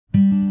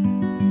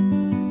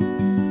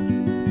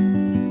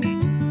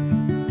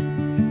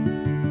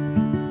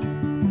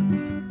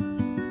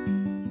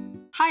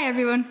Hi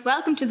everyone,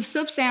 welcome to the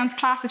SubSounds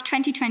Class of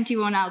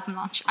 2021 album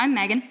launch. I'm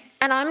Megan.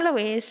 And I'm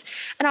Louise.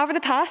 And over the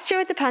past year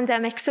with the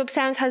pandemic,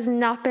 SubSounds has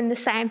not been the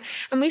same.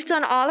 And we've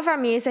done all of our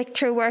music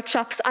through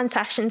workshops and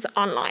sessions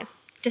online.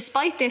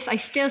 Despite this, I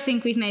still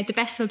think we've made the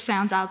best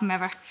SubSounds album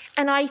ever.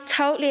 And I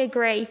totally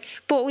agree.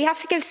 But we have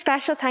to give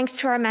special thanks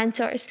to our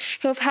mentors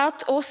who have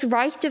helped us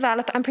write,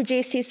 develop and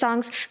produce these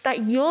songs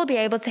that you'll be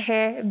able to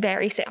hear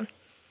very soon.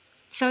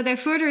 So without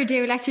further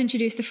ado, let's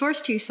introduce the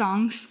first two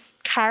songs.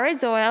 Kara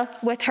Doyle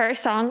with her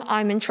song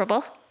I'm in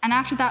Trouble. And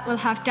after that we'll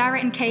have Daire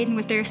and Caodan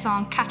with their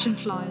song Catching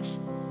Flies.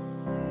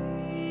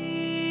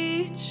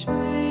 Teach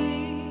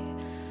me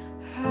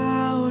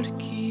how to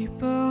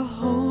keep a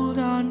hold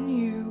on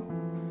you.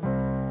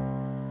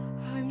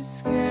 I'm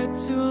scared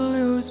to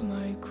lose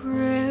my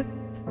grip.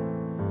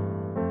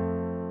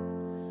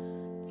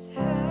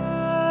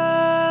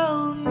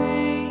 Tell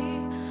me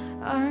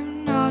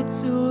I'm not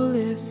to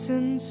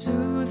listen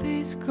to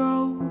these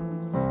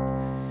ghosts.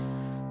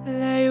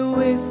 They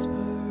whisper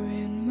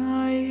in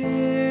my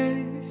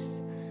ears.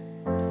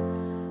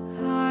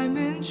 I'm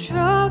in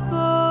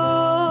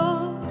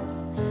trouble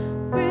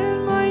with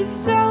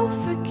myself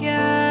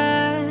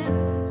again.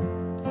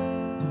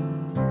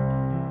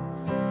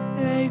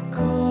 They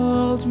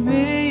called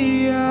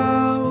me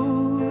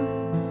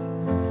out.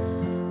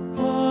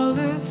 All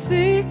the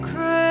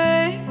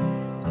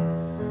secrets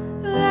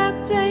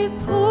that they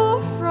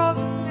pull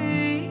from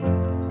me.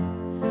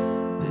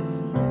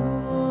 This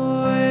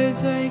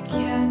noise I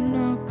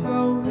cannot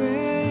go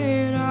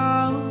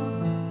without.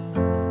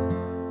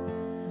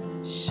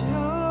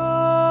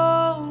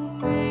 Show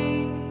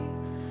me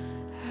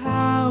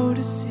how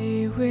to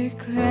see with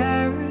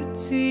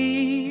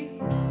clarity.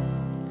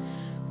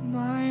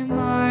 My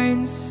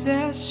mind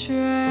set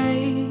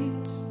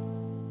straight.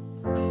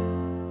 But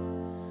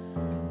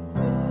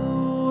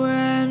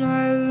when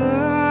I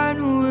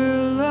learn,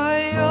 will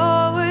I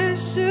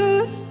always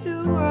choose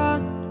to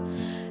run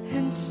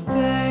and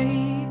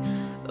stay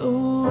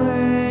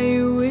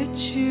away with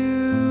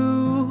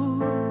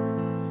you?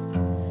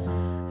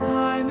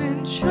 I'm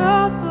in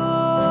trouble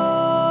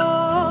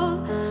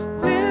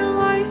with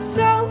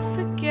myself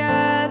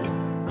again.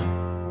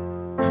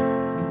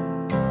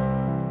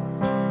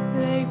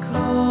 They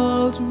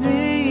called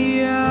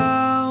me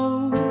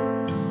out.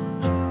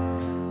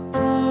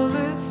 All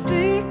the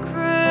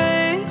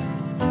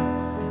secrets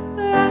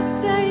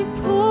that they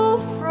pull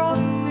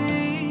from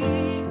me.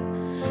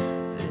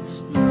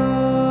 This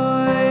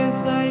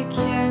noise I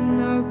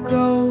cannot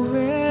go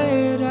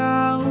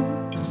without.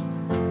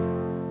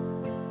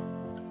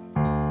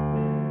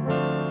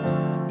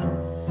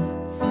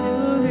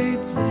 Till they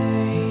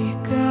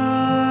take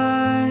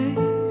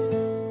us.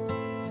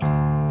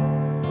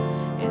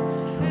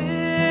 It's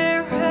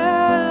fear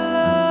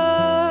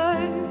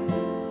and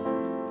lust.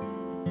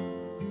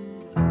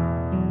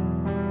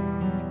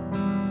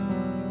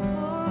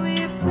 Pull me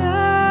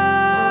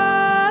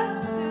back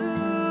to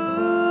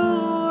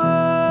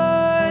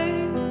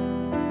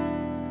words.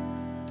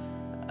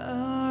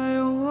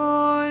 I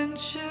want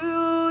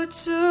you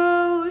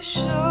to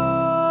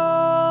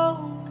show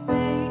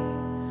me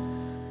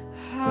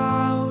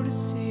how to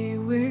see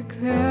with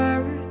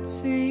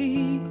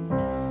clarity.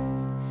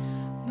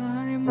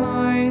 My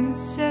mind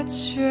set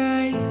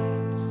straight.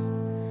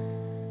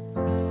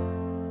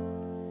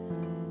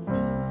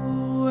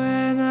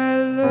 When I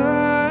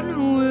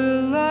learn,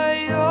 will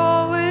I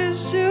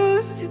always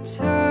choose to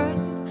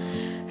turn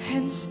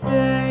and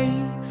stay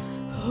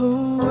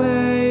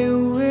away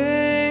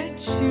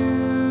with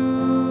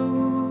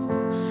you?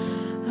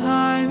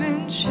 I'm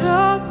in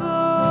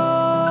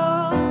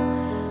trouble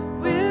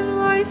with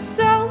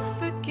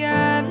myself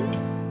again.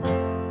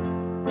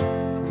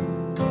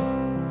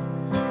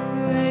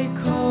 They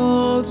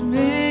called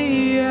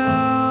me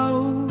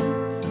out.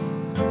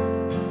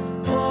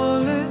 All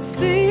the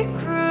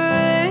secrets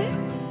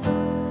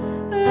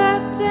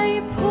that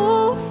they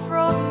pull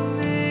from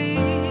me.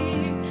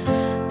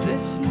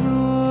 This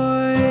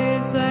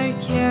noise I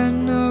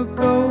cannot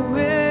go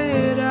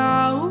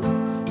without.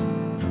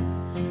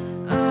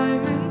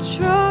 I'm in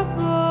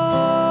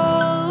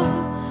trouble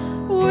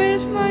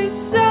with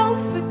myself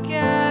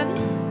again.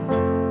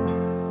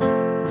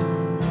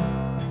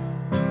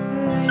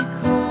 They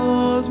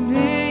called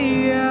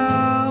me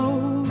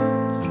out.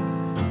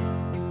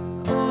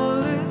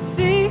 All the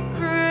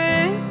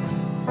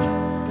secrets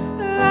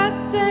that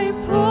they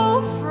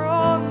pull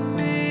from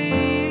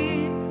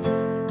me.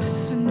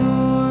 It's a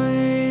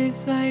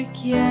noise I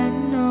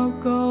cannot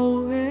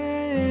go without.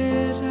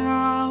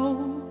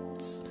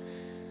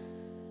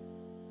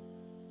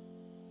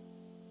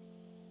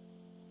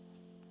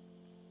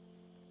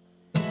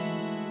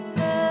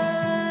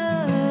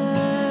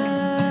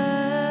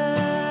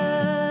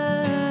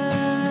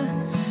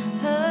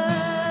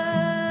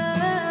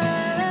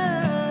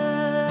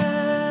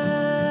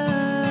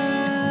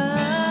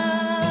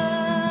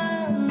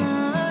 I'm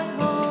not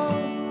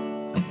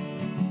home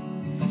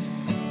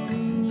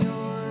and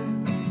you're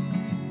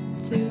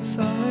too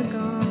far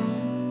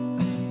gone.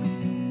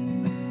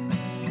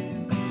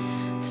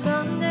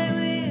 Someday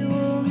we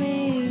will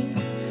meet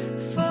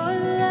for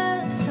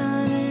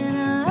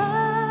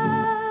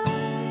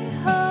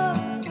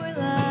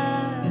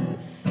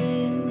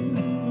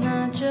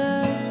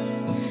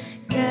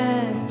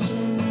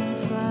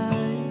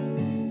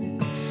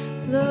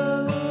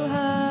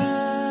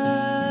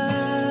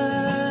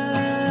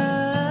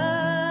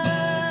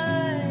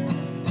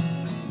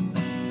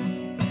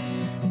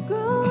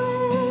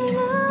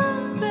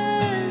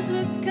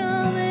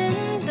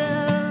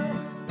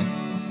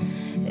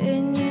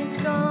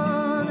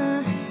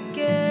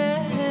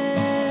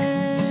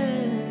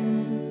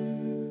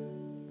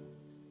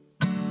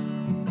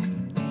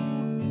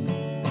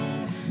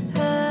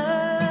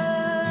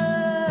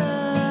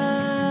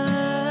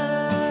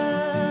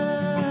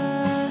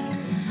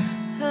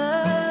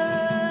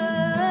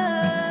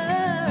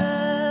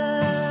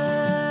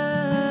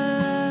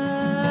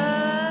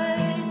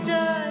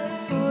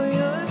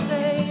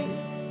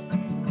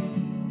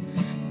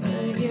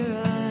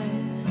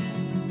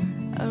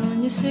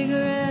your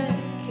cigarette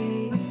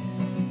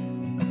case.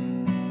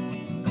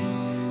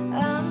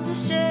 I'm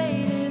just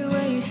jaded,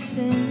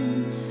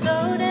 wasting,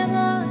 so damn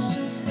lost,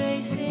 just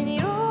facing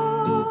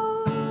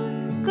your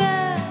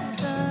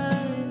glass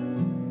eyes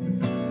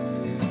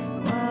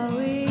while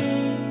we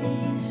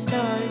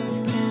start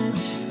to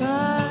catch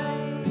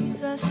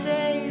flies. I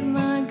say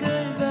my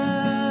goodbyes.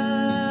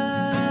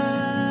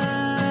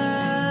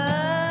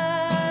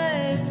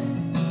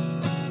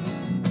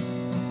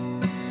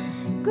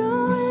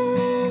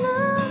 Growing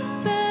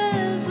up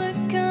as we're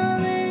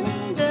coming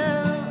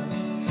down,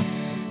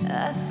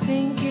 I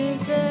think you're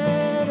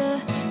dead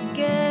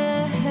again.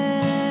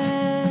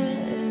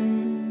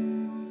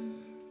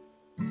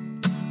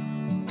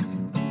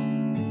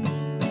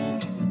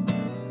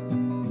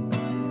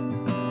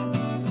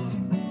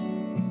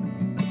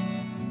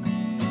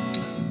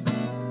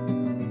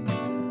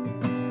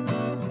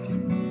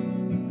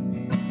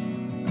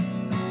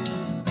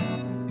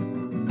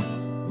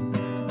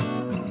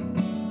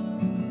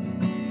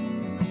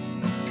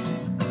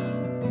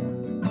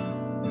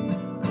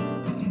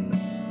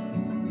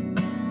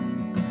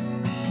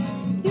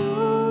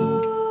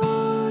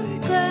 Your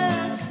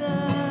glass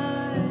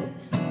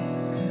eyes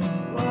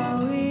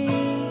while we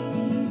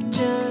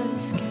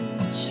just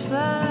catch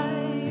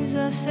flies.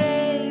 I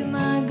say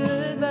my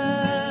goodbyes.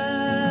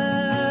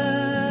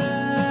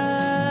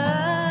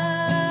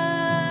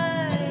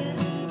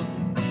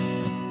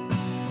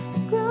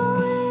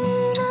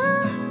 Growing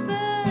up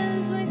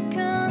as we're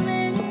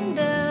coming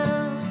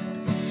down,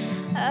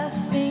 I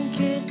think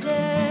you're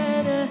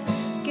dead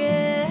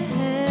again.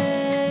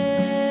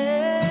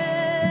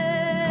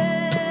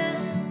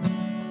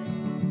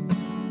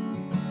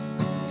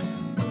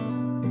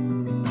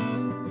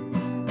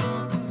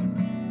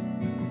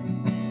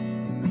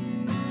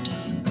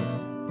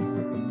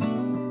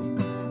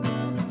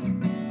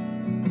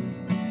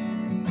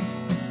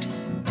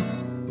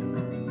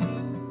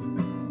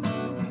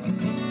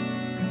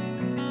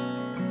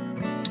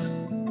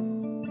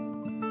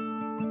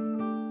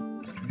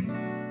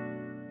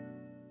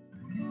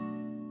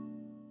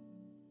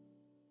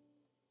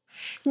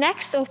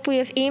 Next up, we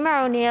have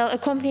Eimear O'Neill,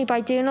 accompanied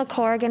by Domhnaill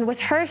Corrigan, with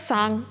her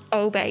song,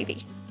 Oh Baby.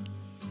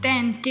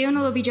 Then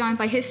Domhnaill will be joined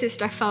by his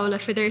sister Fodhla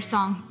for their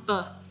song,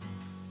 Buh.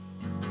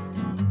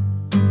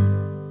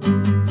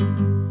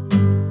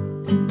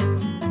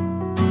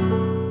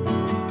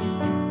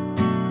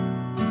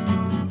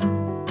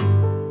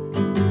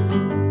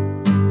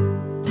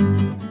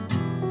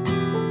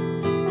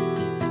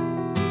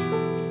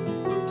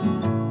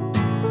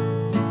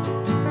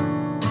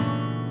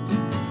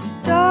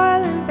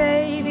 Darling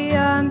baby,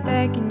 I'm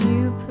begging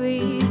you,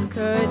 please,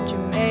 could you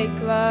make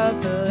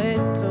love a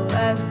little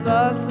less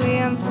lovely?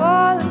 I'm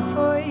falling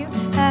for you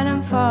and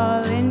I'm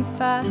falling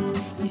fast.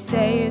 You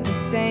say you're the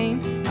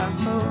same, I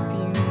hope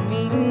you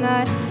mean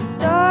that.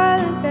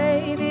 Darling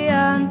baby,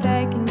 I'm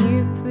begging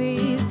you,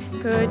 please,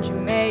 could you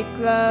make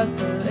love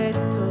a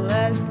little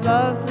less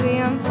lovely?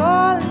 I'm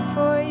falling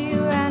for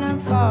you and I'm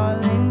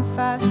falling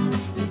fast.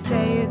 You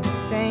say you're the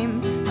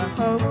same, I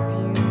hope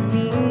you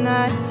mean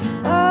that.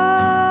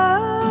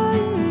 I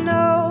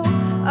know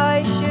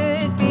I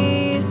should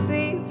be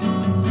asleep,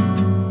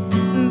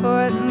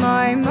 but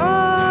my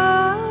mind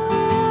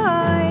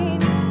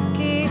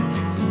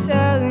keeps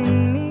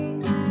telling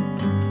me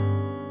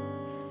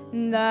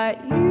that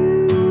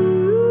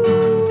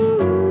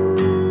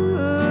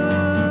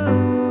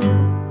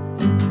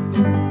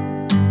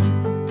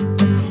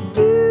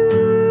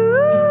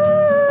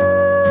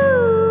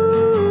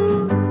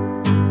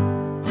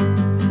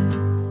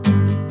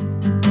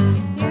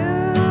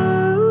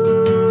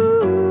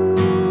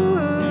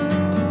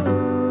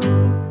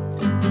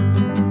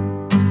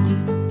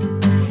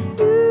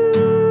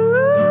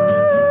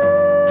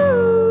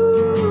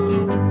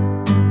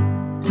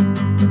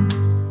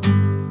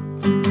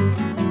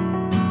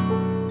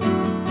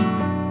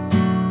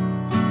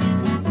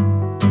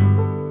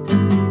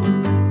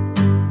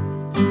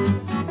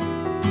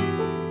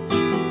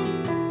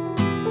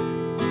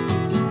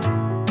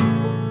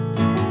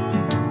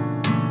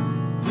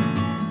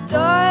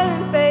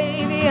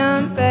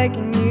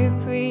begging you,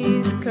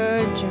 please,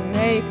 could you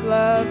make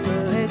love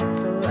a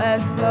little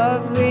less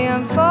lovely?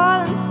 I'm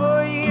falling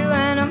for you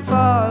and I'm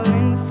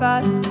falling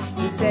fast.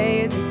 You say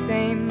you're the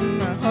same,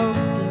 I hope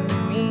you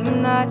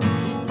mean that.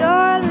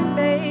 Darling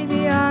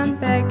baby, I'm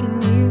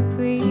begging you,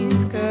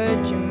 please,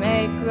 could you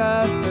make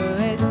love a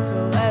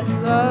little less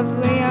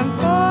lovely? I'm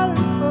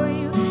falling for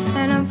you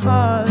and I'm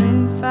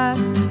falling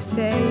fast. You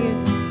say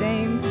you're the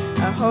same,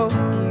 I hope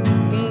you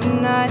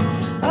mean that.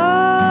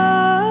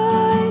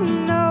 I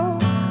know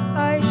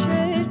I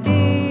should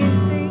be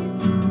asleep,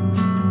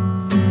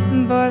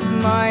 but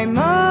my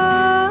mind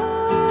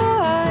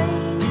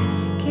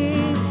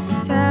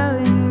keeps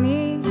telling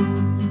me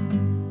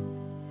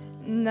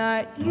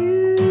that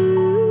you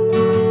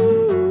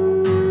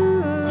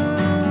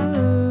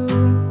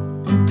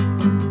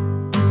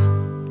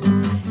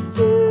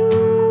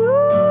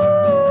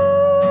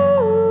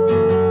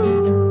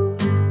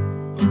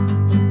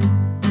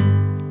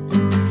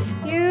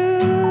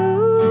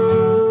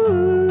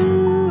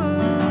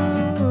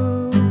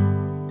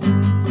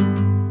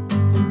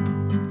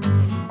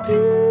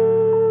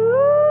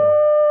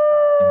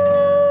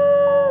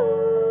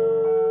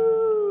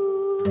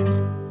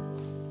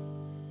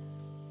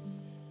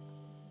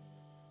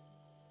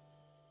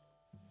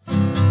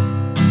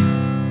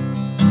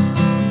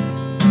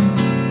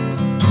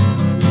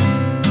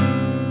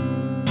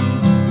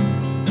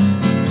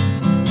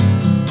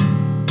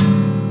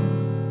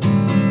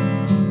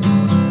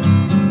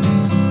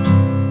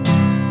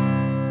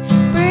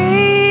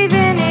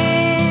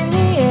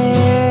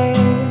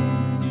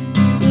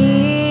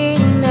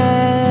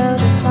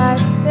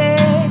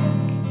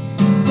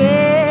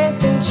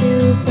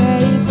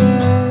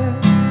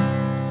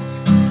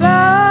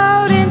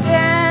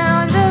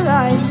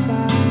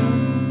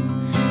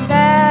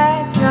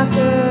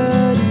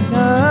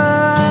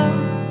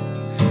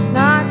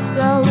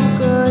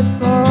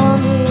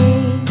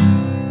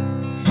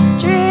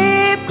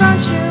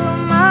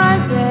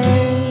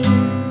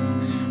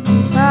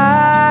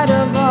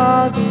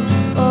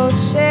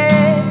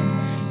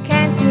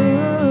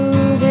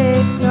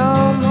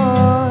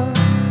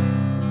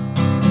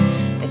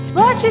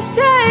you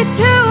said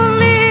to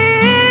me.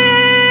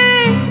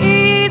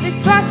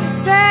 That's what you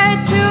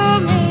said to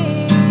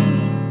me.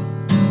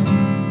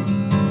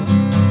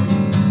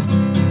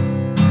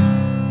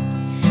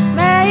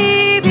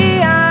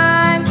 Maybe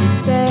I'm the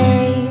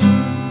same.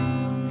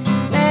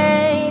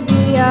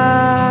 Maybe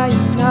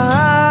I'm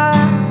not.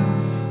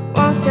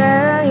 Won't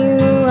tell you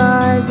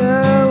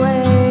either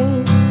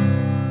way.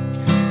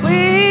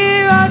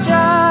 We're all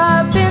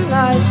dropping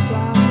like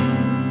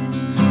flies,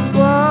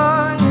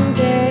 one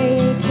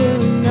day to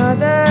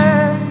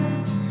another,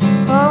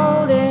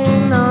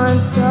 holding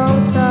on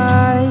so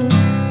tight.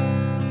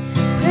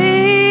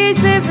 Please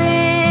live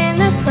in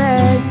the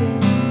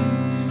present,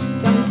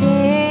 don't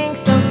think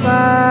so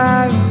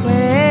far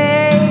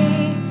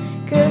away,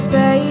 'cause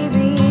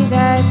baby,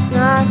 that's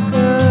not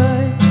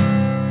good.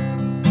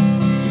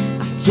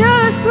 I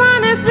just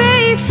wanna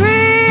be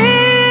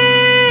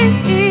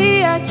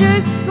free, I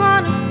just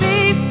wanna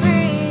be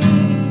free.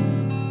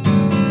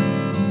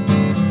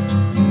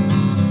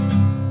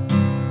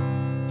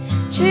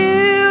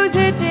 Choose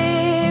a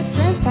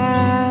different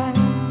path,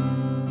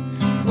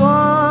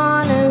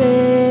 one a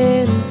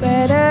little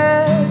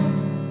better,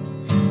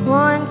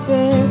 one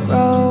to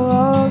grow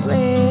old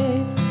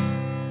with.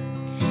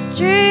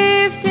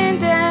 Drifting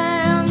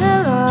down the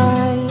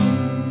line,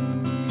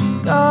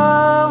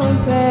 going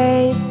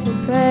place to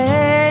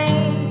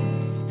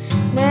place,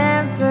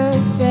 never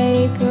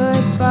say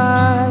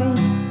goodbye.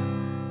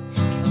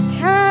 Can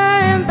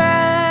turn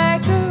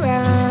back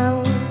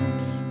around,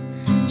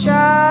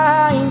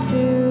 trying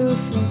to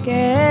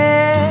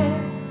forget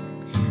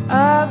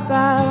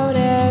about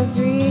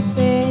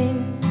everything.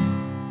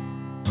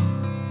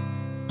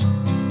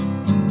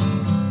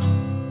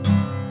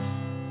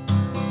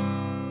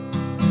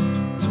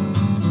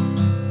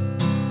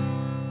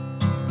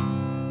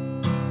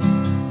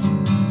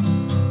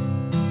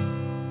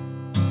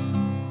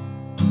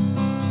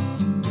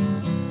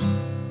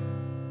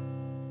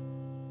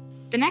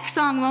 The next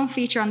song won't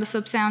feature on the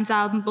SubSounds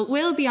album, but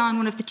will be on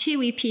one of the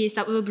 2 EPs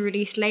that will be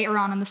released later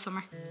on in the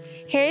summer.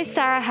 Here's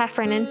Sarah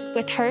Heffernan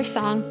with her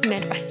song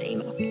Midwest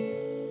Emo.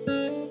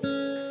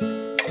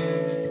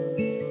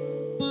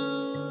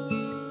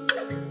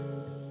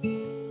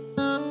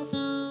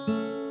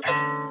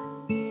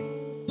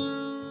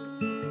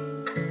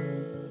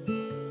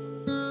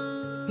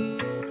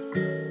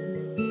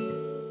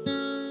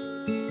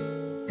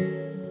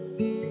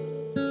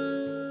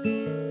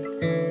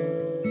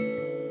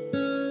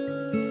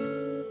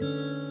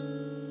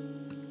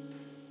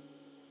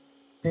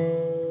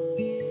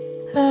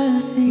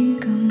 I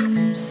think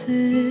I'm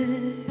sick,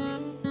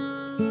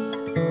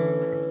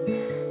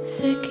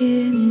 sick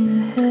in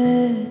the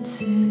head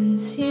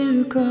since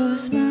you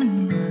crossed my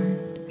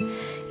mind.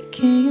 You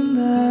came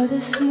by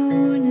this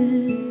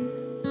morning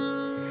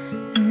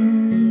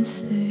and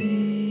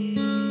stayed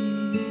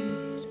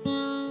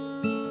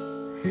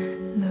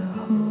the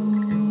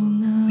whole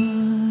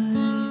night.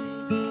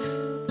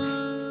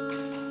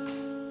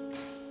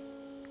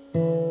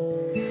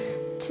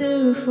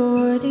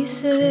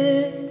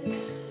 2:46.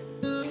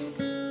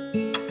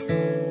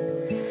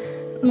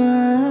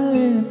 My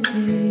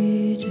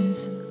ribcage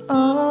is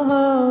all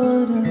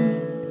hollowed out.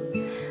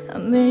 I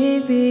may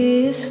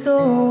be a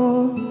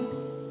storm,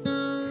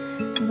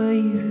 but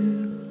you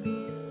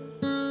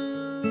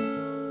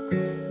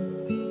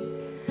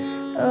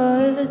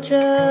are the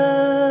drug.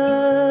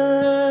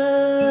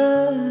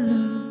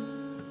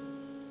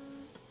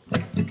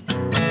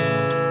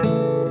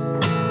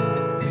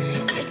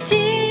 Your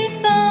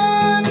teeth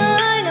on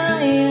mine, I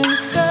am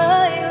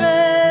sightless.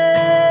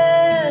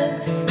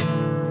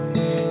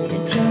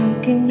 You're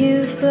drunk and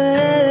you've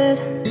bled,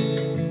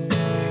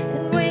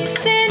 and we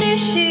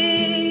finish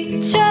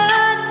each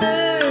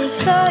other's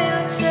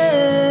silences.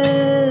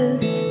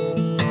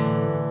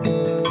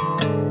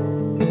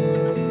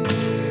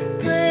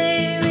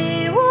 Play me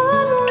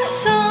one more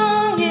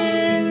song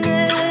and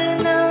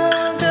then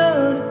I'll go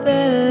to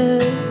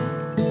bed.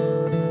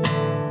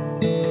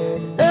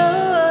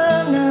 Though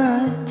I'm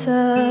not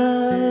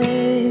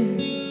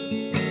tired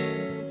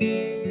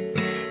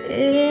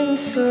in the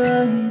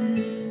slightest.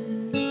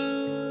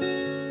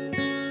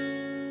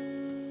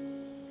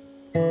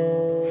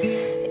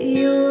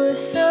 You're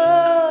so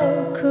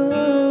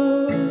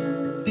cool.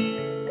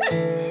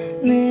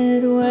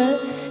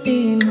 Midwest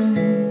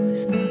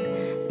emo's my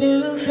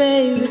new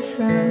favorite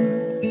sound.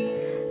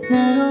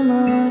 Now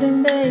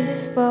modern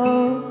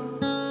baseball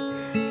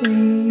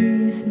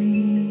leaves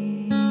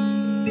me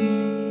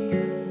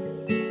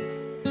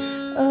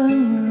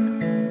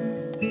unwound.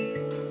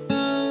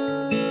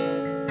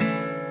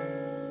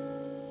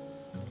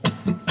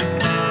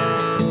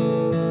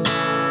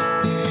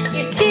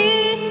 Your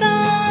teeth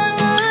on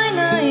mine,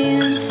 I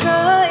am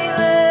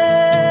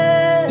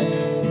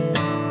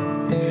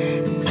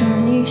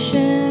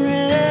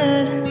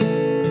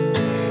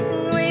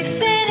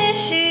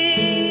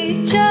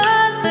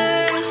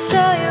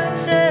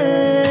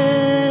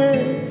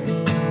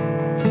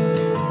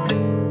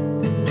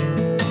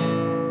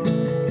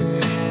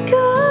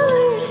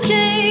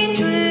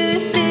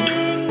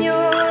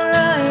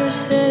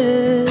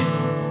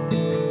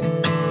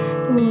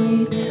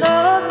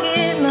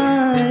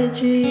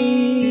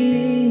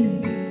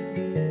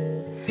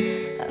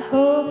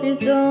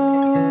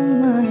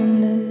don't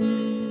mind it.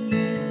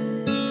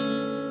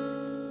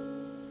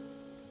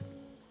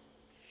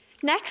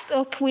 Next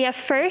up, we have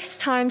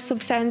first-time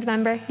SubSounds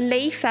member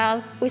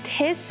Fell with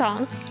his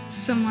song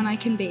Someone I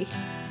Can Be.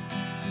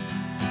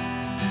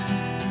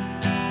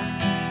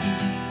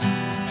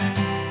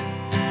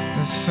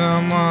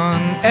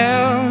 Someone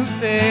else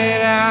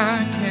that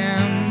I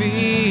can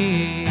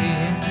be.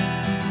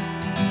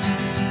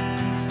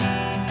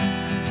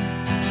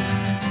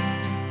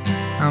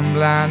 I'm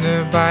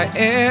blinded by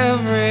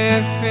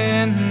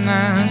everything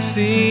I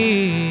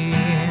see.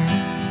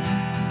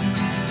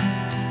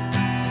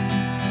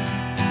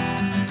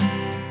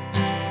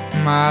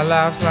 My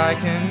life's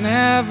like a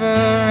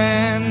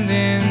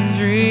never-ending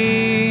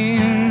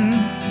dream.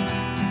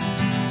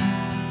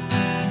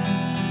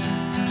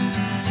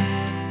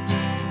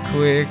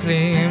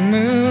 Quickly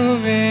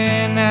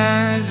moving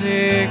as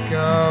it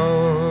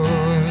goes.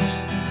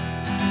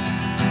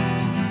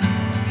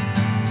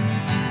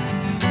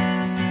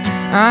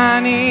 I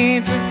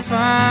need to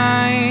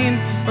find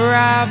where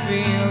I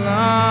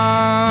belong.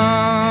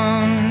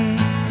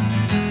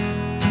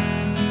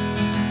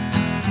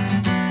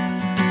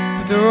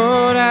 But the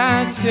road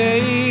I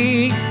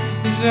take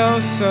is oh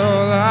so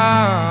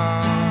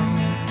long.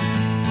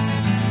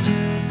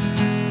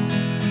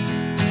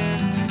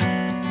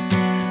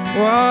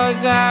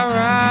 Was I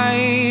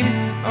right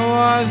or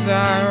was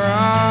I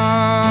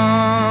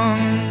wrong?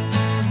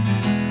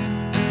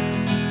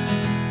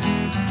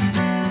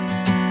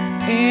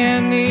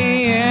 In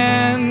the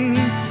end, I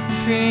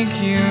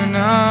think you know.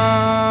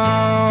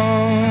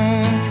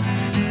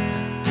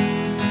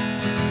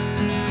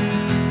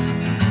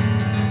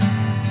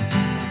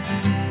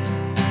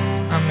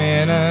 I'm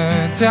in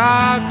a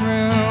dark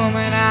room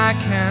and I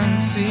can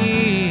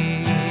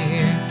see.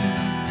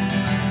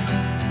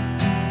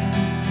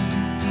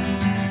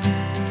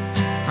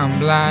 I'm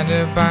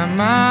blinded by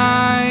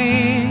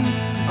my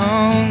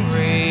own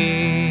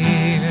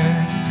greed.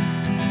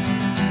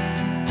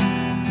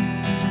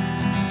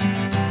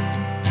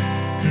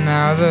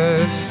 Now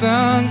the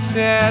sun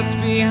sets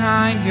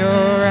behind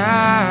your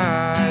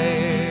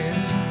eyes.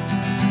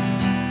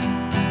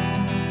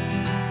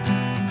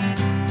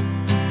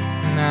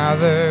 Now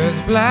they're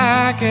as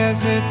black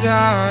as the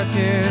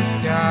darkest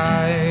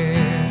skies.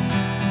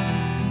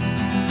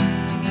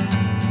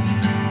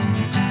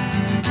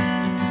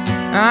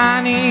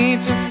 I need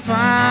to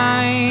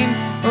find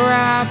where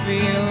I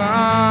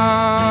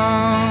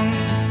belong.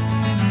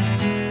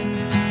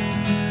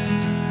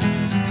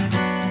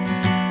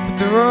 But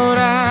the road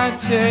I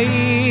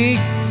take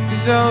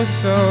is oh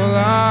so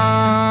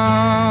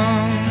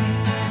long.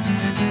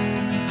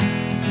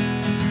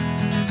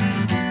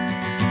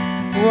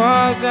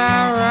 Was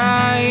I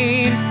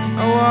right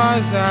or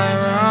was I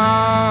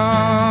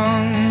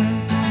wrong?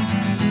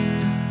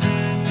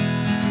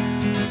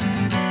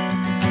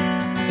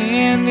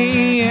 In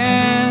the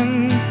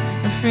end,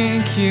 I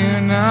think you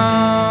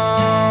know.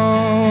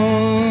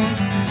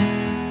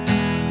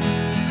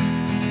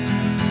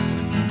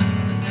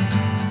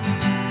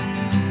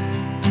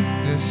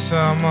 There's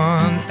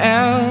someone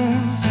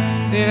else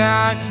that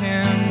I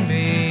can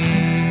be.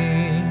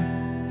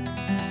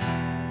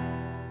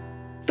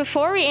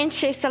 Before we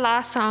introduce the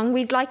last song,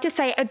 we'd like to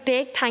say a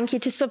big thank you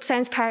to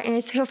SubSounds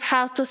partners who have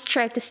helped us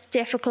throughout this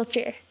difficult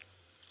year.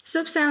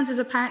 SubSounds is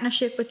a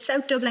partnership with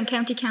South Dublin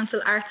County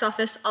Council Arts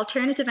Office,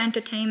 Alternative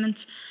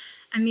Entertainment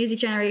and Music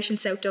Generation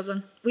South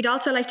Dublin. We'd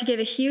also like to give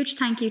a huge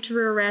thank you to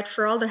Rural Red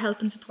for all their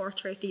help and support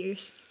throughout the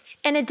years.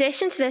 In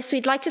addition to this,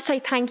 we'd like to say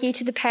thank you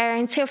to the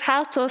parents who have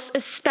helped us,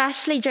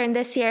 especially during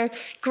this year,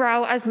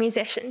 grow as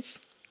musicians.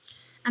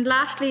 And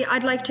lastly,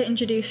 I'd like to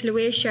introduce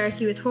Louise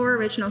Sharkey with her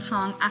original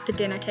song, At the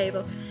Dinner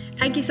Table.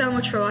 Thank you so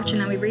much for watching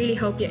and we really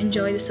hope you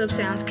enjoy the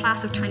SubSounds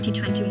Class of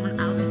 2021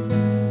 album.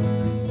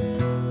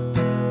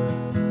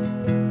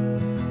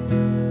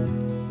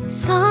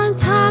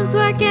 Sometimes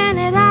working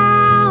it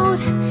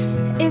out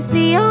is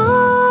the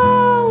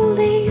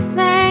only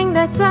thing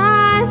that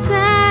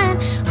doesn't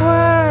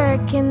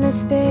work in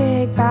this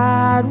big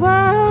bad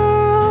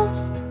world.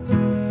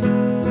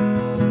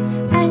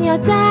 And you're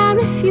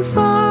damned if you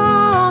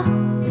fall,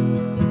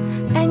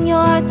 and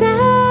you're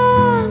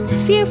damned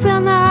if you feel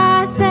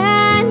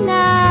nothing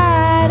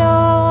at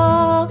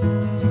all.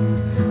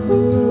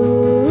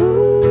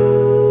 Ooh,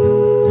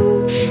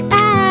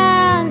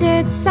 and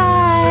it's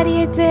sad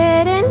you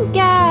didn't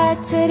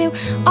get to do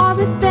all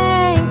the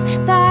things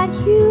that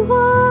you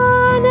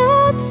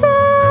wanted to.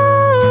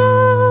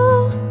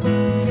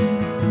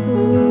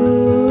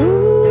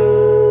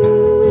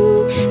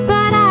 Ooh,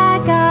 but I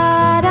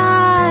got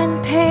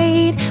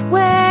unpaid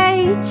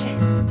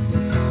wages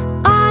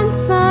on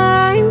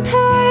some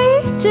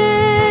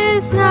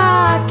pages,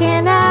 not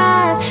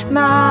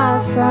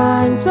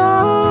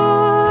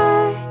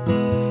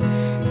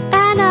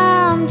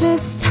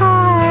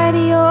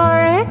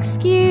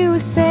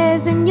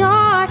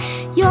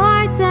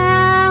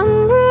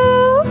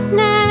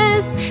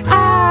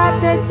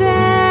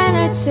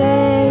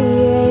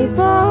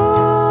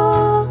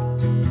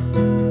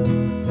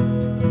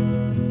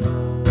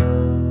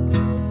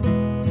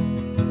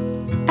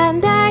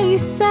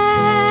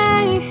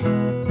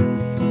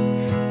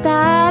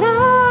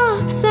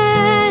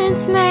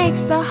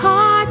the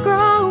heart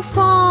grow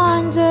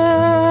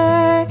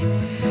fonder.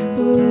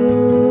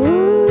 Ooh,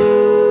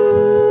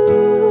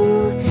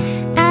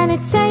 and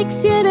it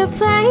takes you to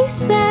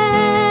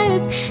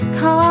places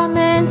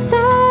common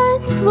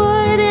sense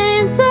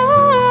wouldn't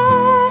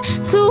dare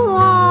to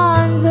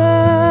wander.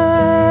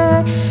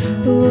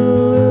 Ooh,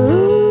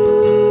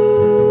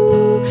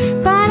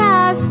 but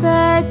as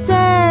the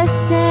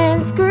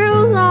distance grew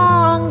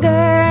longer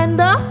and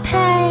the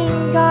pain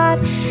got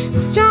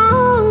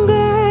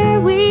stronger,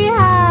 we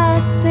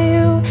had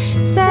to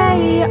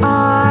say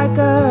our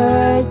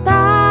goodbyes.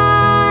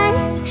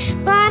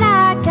 But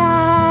I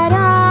got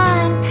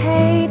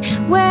unpaid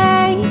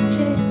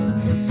wages,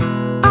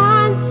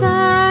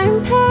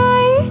 unturned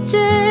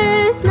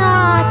pages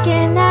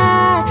knocking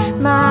at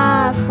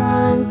my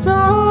front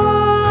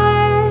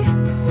door.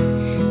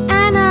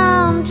 And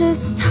I'm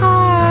just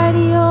tired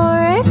of your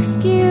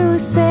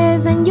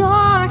excuses and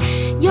your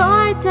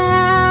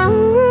damn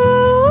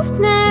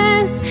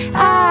rudeness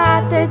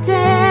at the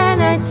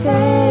dinner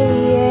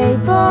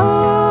table.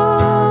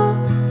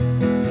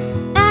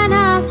 And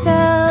I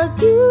felt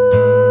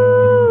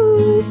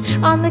used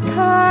on the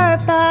curb,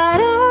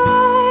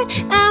 battered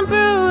and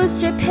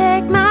bruised. You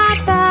picked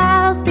my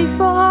battles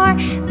before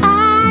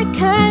I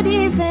could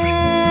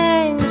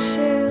even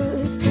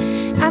choose.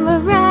 And we're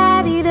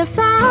ready to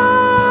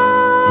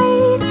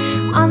fight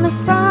on the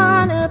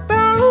front of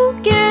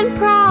broken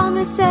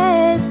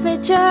promises. The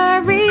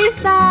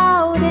jury's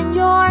out and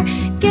you're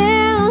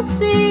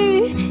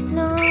guilty,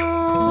 no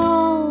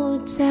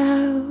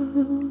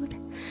doubt.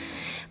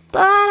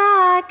 But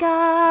I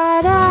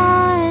got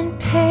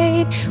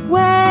unpaid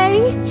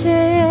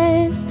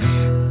wages,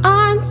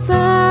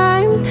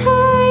 unturned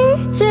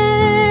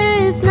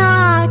pages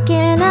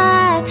knocking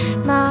at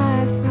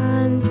my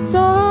front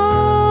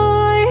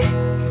door.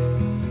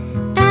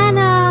 And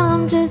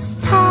I'm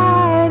just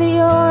tired of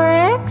your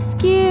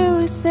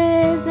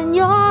excuses and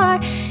your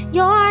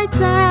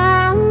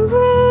damn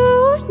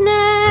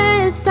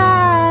rudeness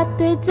at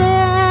the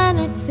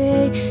dinner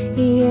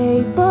table.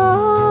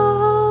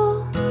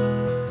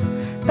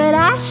 But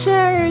I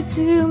sure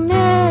do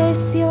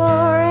miss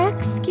your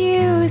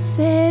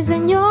excuses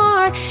and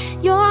your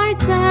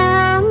damn